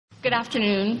Good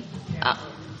afternoon.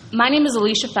 My name is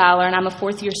Alesha Fowler, and I'm a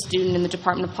fourth-year student in the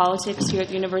Department of Politics here at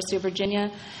the University of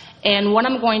Virginia. And what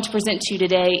I'm going to present to you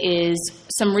today is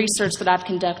some research that I've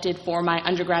conducted for my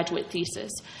undergraduate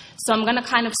thesis. So I'm going to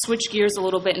kind of switch gears a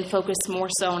little bit and focus more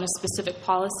so on a specific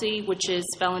policy, which is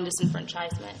felon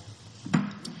disenfranchisement.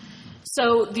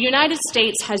 So the United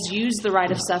States has used the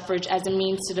right of suffrage as a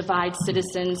means to divide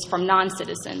citizens from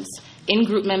non-citizens,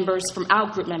 in-group members from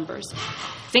out-group members.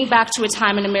 Think back to a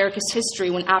time in America's history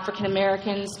when African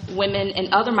Americans, women,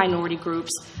 and other minority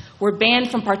groups were banned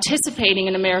from participating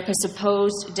in America's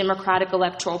supposed democratic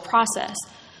electoral process.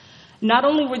 Not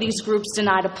only were these groups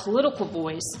denied a political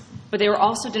voice, but they were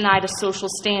also denied a social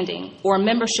standing or a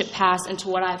membership pass into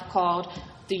what I've called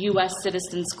the U.S.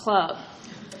 Citizens Club.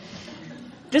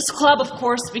 This club, of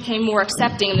course, became more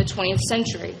accepting in the 20th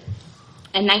century.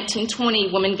 In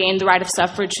 1920, women gained the right of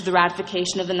suffrage through the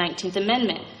ratification of the 19th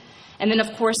Amendment. And then,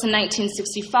 of course, in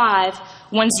 1965,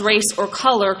 one's race or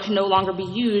color could no longer be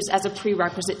used as a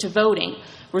prerequisite to voting,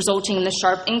 resulting in the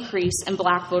sharp increase in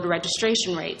black voter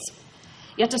registration rates.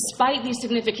 Yet, despite these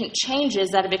significant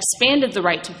changes that have expanded the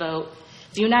right to vote,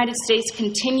 the United States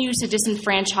continues to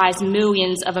disenfranchise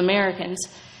millions of Americans.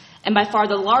 And by far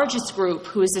the largest group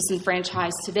who is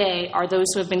disenfranchised today are those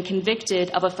who have been convicted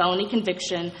of a felony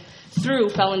conviction through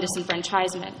felon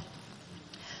disenfranchisement.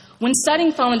 When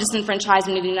studying felon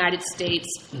disenfranchisement in the United States,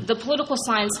 the political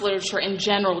science literature in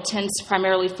general tends to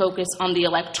primarily focus on the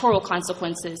electoral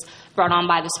consequences brought on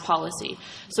by this policy.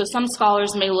 So some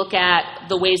scholars may look at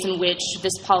the ways in which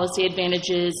this policy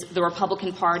advantages the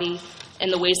Republican Party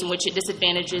and the ways in which it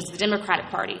disadvantages the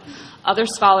Democratic Party. Other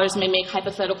scholars may make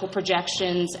hypothetical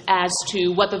projections as to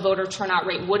what the voter turnout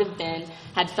rate would have been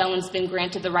had felons been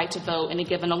granted the right to vote in a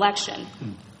given election.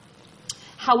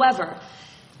 However,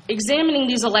 examining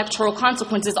these electoral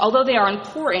consequences, although they are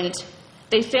important,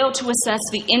 they fail to assess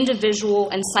the individual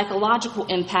and psychological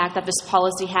impact that this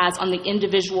policy has on the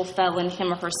individual felon,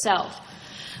 him or herself.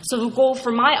 So the goal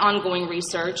for my ongoing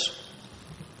research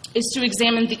is to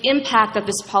examine the impact that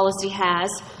this policy has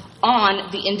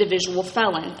on the individual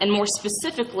felon, and more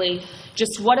specifically,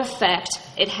 just what effect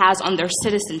it has on their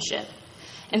citizenship.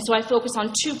 And so I focus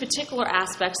on two particular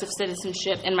aspects of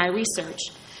citizenship in my research.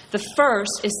 The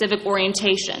first is civic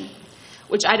orientation,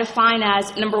 which I define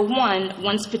as, number one,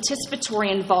 one's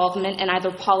participatory involvement in either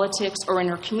politics or in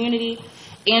her community,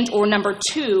 and or number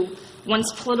two, one's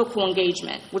political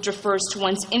engagement, which refers to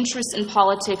one's interest in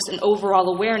politics and overall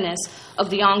awareness of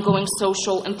the ongoing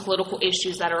social and political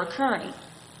issues that are occurring.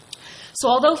 So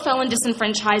although felon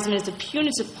disenfranchisement is a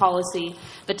punitive policy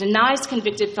that denies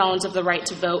convicted felons of the right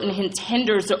to vote and hence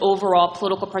hinders their overall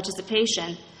political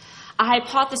participation, I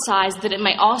hypothesize that it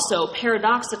may also,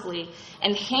 paradoxically,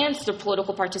 enhance their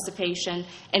political participation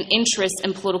and interest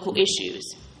in political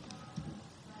issues.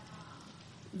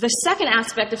 The second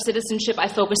aspect of citizenship I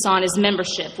focus on is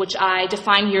membership, which I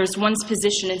define here as one's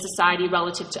position in society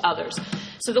relative to others.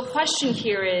 So the question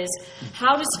here is,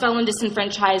 how does felon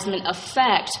disenfranchisement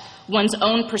affect one's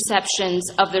own perceptions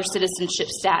of their citizenship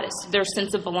status, their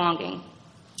sense of belonging?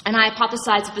 And I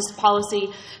hypothesize that this policy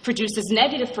produces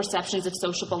negative perceptions of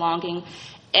social belonging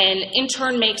and in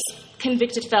turn makes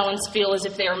convicted felons feel as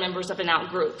if they are members of an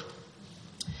out-group.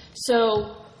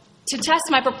 So to test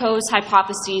my proposed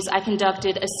hypotheses, I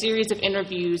conducted a series of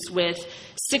interviews with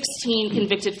 16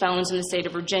 convicted felons in the state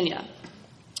of Virginia.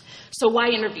 So why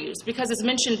interviews? Because as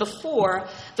mentioned before,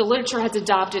 the literature has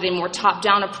adopted a more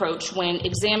top-down approach when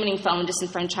examining felon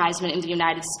disenfranchisement in the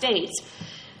United States.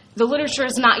 The literature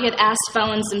has not yet asked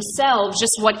felons themselves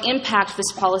just what impact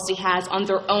this policy has on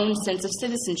their own sense of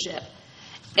citizenship.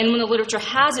 And when the literature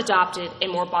has adopted a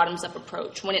more bottoms-up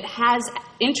approach, when it has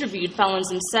interviewed felons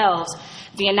themselves,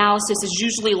 the analysis is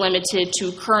usually limited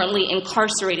to currently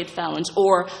incarcerated felons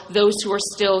or those who are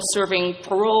still serving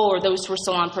parole or those who are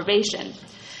still on probation.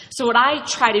 So what I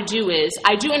try to do is,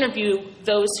 I do interview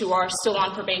those who are still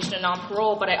on probation and on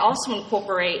parole, but I also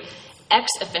incorporate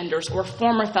ex-offenders or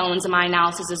former felons in my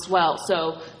analysis as well,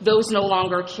 so those no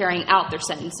longer carrying out their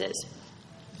sentences.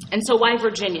 And so why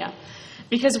Virginia?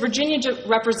 Because Virginia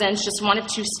represents just one of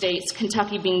two states,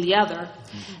 Kentucky being the other,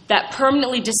 that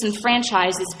permanently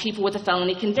disenfranchises people with a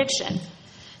felony conviction.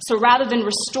 So rather than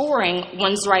restoring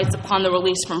one's rights upon the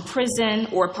release from prison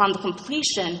or upon the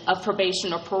completion of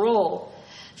probation or parole,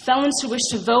 felons who wish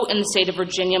to vote in the state of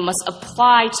Virginia must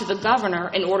apply to the governor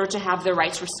in order to have their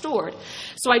rights restored.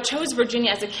 So I chose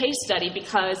Virginia as a case study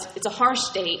because it's a harsh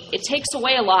state. It takes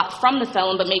away a lot from the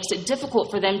felon but makes it difficult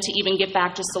for them to even get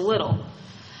back just a little.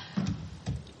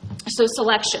 So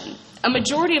selection. A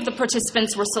majority of the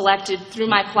participants were selected through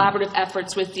my collaborative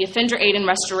efforts with the Offender Aid and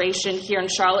Restoration here in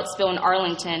Charlottesville and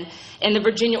Arlington and the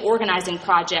Virginia Organizing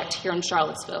Project here in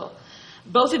Charlottesville.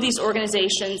 Both of these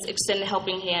organizations extend a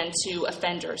helping hand to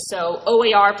offenders. So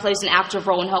OAR plays an active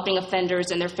role in helping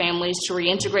offenders and their families to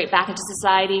reintegrate back into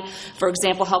society, for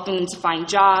example, helping them to find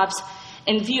jobs.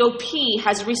 And VOP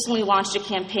has recently launched a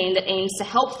campaign that aims to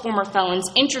help former felons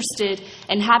interested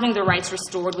in having their rights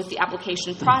restored with the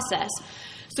application process.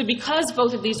 So because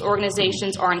both of these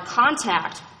organizations are in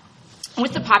contact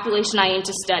with the population I aim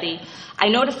to study, I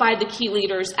notified the key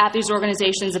leaders at these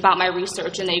organizations about my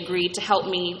research, and they agreed to help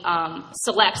me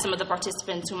select some of the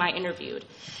participants whom I interviewed.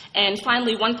 And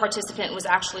finally, one participant was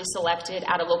actually selected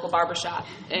at a local barbershop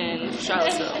in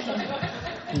Charlottesville.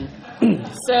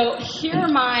 So here are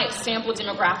my sample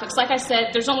demographics. Like I said,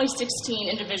 there's only 16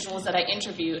 individuals that I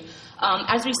interviewed.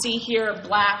 As we see here,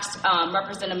 blacks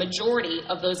represent a majority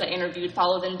of those I interviewed,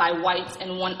 followed then by whites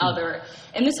and one other.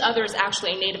 And this other is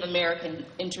actually a Native American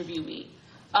interviewee.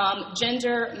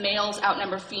 Gender, males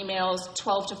outnumber females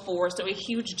 12-4, so a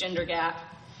huge gender gap.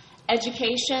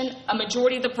 Education, a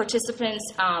majority of the participants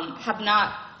have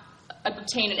not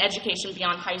obtained an education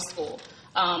beyond high school.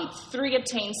 3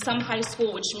 obtained some high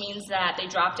school, which means that they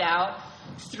dropped out.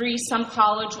 3 some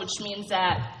college, which means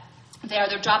that they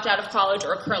either dropped out of college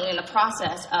or are currently in the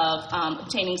process of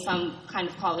obtaining some kind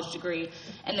of college degree.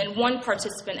 And then 1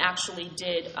 participant actually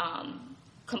did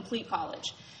complete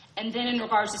college. And then in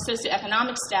regards to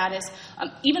socioeconomic status,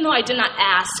 even though I did not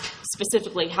ask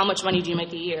specifically how much money do you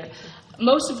make a year,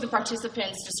 most of the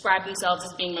participants described themselves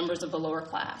as being members of the lower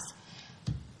class.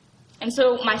 And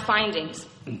so my findings.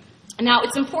 Now,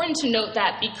 it's important to note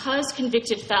that because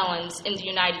convicted felons in the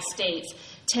United States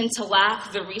tend to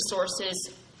lack the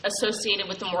resources associated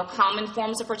with the more common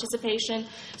forms of participation,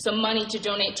 so money to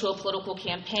donate to a political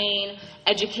campaign,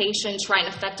 education, to write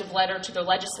an effective letter to their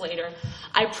legislator,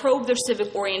 I probe their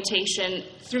civic orientation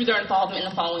through their involvement in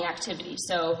the following activities.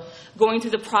 So going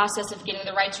through the process of getting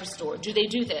their rights restored. Do they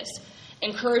do this?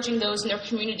 Encouraging those in their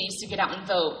communities to get out and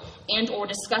vote, and or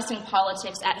discussing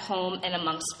politics at home and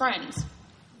amongst friends.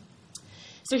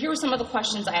 So here are some of the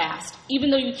questions I asked. Even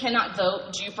though you cannot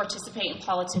vote, do you participate in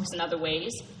politics in other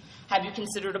ways? Have you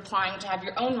considered applying to have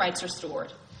your own rights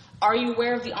restored? Are you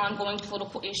aware of the ongoing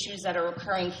political issues that are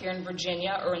occurring here in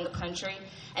Virginia or in the country?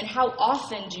 And how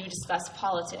often do you discuss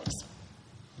politics?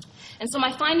 And so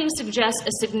my findings suggest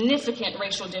a significant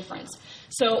racial difference.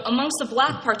 So amongst the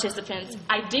black participants,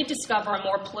 I did discover a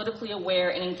more politically aware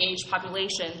and engaged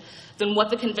population than what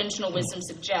the conventional wisdom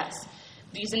suggests.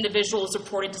 These individuals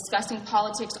reported discussing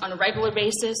politics on a regular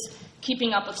basis,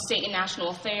 keeping up with state and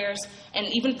national affairs, and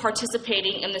even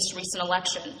participating in this recent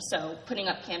election, so putting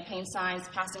up campaign signs,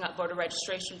 passing out voter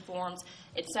registration forms,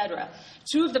 etc.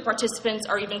 2 of the participants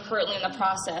are even currently in the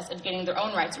process of getting their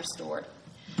own rights restored.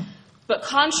 But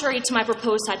contrary to my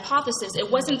proposed hypothesis, it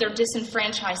wasn't their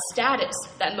disenfranchised status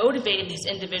that motivated these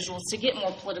individuals to get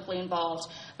more politically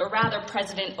involved, but rather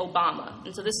President Obama.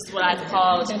 And so this is what I've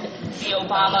called the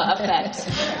Obama effect.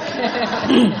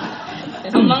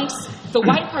 Amongst the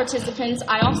white participants,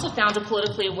 I also found a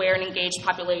politically aware and engaged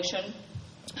population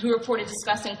who reported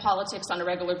discussing politics on a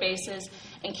regular basis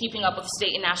and keeping up with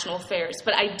state and national affairs.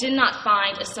 But I did not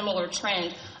find a similar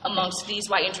trend amongst these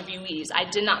white interviewees. I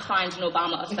did not find an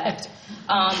Obama effect.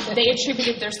 They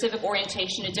attributed their civic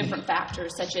orientation to different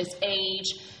factors, such as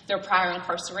age, their prior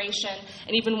incarceration,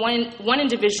 and even one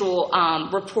individual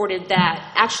reported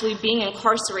that actually being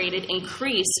incarcerated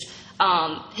increased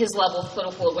his level of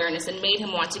political awareness and made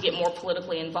him want to get more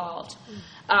politically involved.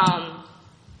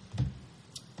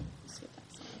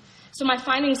 So my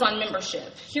findings on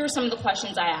membership. Here are some of the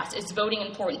questions I asked. Is voting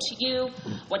important to you?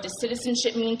 What does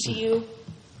citizenship mean to you?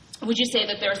 Would you say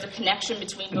that there's a connection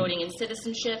between voting and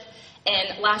citizenship?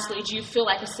 And lastly, do you feel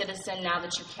like a citizen now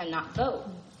that you cannot vote?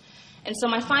 And so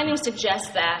my findings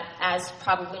suggest that, as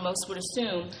probably most would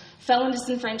assume, felon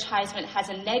disenfranchisement has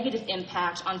a negative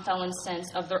impact on felons'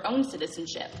 sense of their own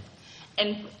citizenship.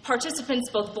 And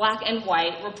participants, both black and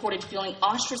white, reported feeling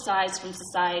ostracized from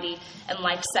society and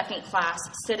like second-class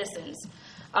citizens.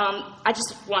 I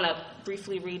just want to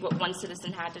briefly read what one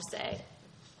citizen had to say.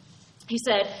 He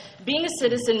said, being a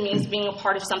citizen means being a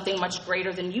part of something much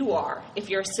greater than you are. If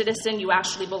you're a citizen, you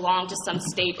actually belong to some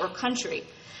state or country.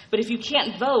 But if you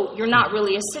can't vote, you're not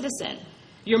really a citizen.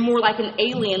 You're more like an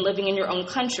alien living in your own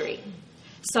country.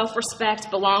 Self-respect,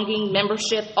 belonging,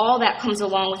 membership, all that comes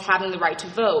along with having the right to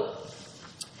vote.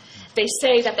 They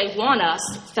say that they want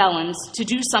us, felons, to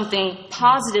do something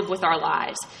positive with our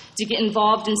lives, to get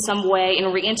involved in some way and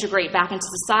reintegrate back into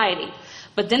society.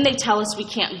 But then they tell us we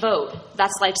can't vote.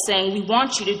 That's like saying we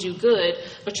want you to do good,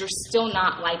 but you're still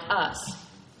not like us.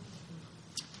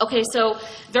 Okay, so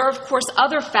there are, of course,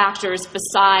 other factors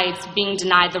besides being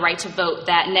denied the right to vote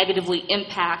that negatively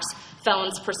impacts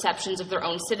felons' perceptions of their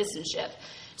own citizenship.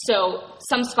 So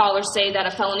some scholars say that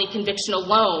a felony conviction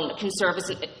alone can serve as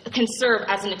an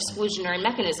exclusionary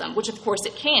mechanism, which of course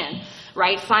it can,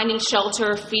 right? Finding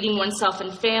shelter, feeding oneself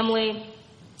and family,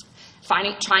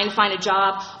 trying to find a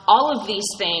job, all of these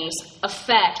things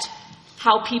affect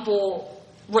how people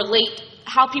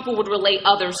would relate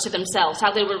others to themselves,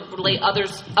 how they would relate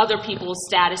other people's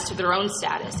status to their own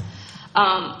status.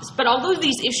 But although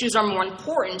these issues are more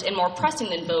important and more pressing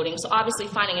than voting, so obviously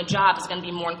finding a job is going to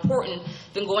be more important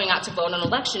than going out to vote on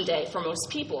election day for most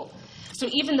people. So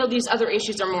even though these other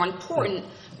issues are more important,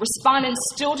 respondents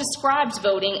still described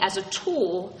voting as a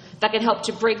tool that can help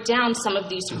to break down some of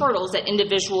these hurdles that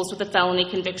individuals with a felony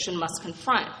conviction must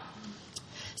confront.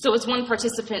 So as one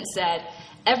participant said,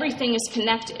 everything is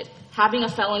connected. Having a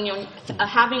felony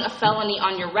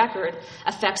on your record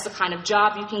affects the kind of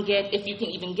job you can get, if you can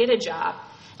even get a job.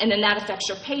 And then that affects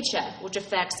your paycheck, which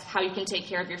affects how you can take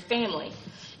care of your family.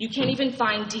 You can't even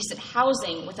find decent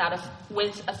housing with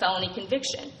a felony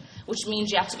conviction, which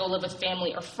means you have to go live with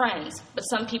family or friends. But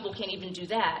some people can't even do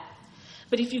that.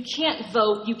 But if you can't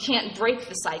vote, you can't break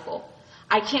the cycle.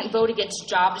 I can't vote against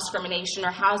job discrimination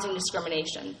or housing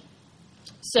discrimination.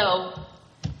 So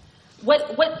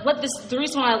the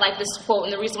reason why I like this quote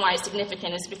and the reason why it's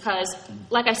significant is because,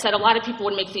 like I said, a lot of people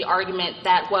would make the argument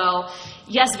that, well,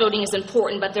 yes, voting is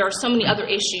important, but there are so many other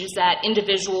issues that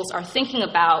individuals are thinking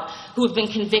about who have been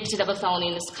convicted of a felony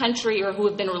in this country or who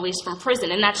have been released from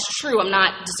prison. And that's true. I'm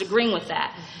not disagreeing with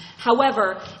that.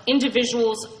 However,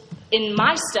 individuals in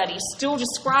my study still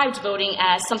described voting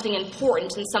as something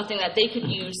important and something that they could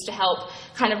use to help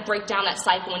kind of break down that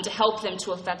cycle and to help them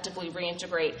to effectively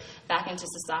reintegrate back into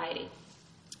society.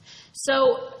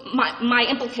 So my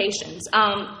implications.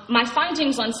 My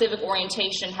findings on civic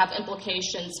orientation have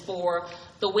implications for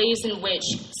the ways in which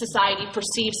society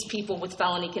perceives people with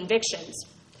felony convictions.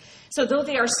 So though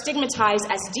they are stigmatized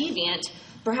as deviant,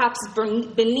 perhaps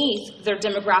beneath their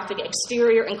demographic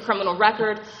exterior and criminal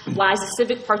record lies a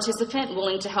civic participant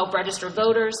willing to help register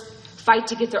voters, fight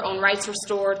to get their own rights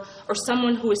restored, or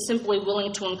someone who is simply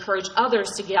willing to encourage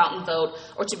others to get out and vote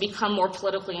or to become more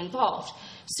politically involved.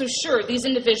 So sure, these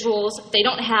individuals, they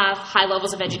don't have high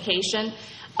levels of education.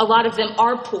 A lot of them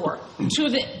are poor. Two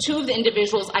of the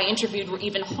individuals I interviewed were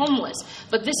even homeless.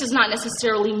 But this does not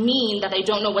necessarily mean that they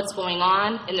don't know what's going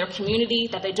on in their community,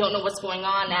 that they don't know what's going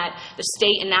on at the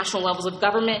state and national levels of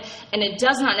government, and it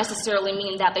does not necessarily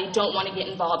mean that they don't want to get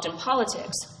involved in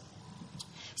politics.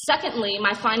 Secondly,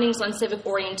 my findings on civic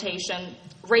orientation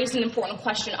raised an important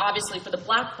question, obviously, for the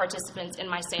Black participants in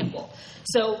my sample.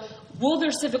 So, will their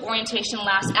civic orientation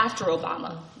last after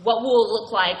Obama? What will it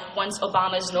look like once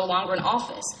Obama is no longer in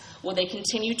office? Will they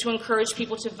continue to encourage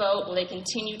people to vote? Will they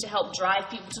continue to help drive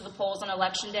people to the polls on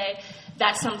Election Day?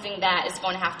 That's something that is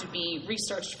going to have to be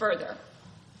researched further.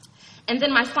 And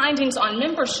then my findings on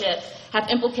membership have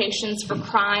implications for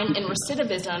crime and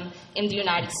recidivism in the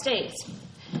United States.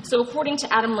 So according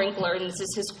to Adam Winkler, and this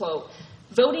is his quote,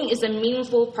 voting is a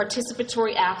meaningful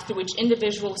participatory act through which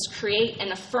individuals create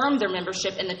and affirm their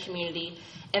membership in the community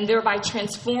and thereby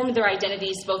transform their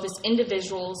identities both as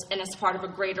individuals and as part of a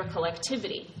greater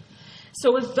collectivity.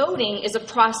 So if voting is a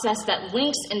process that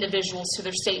links individuals to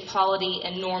their state polity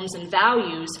and norms and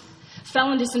values,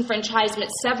 felon disenfranchisement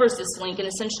severs this link and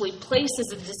essentially places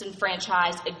the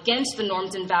disenfranchised against the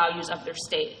norms and values of their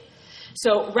state.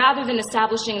 So rather than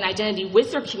establishing an identity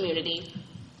with their community,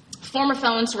 former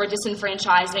felons who are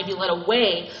disenfranchised may be led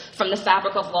away from the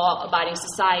fabric of law-abiding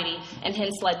society and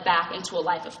hence led back into a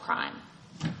life of crime.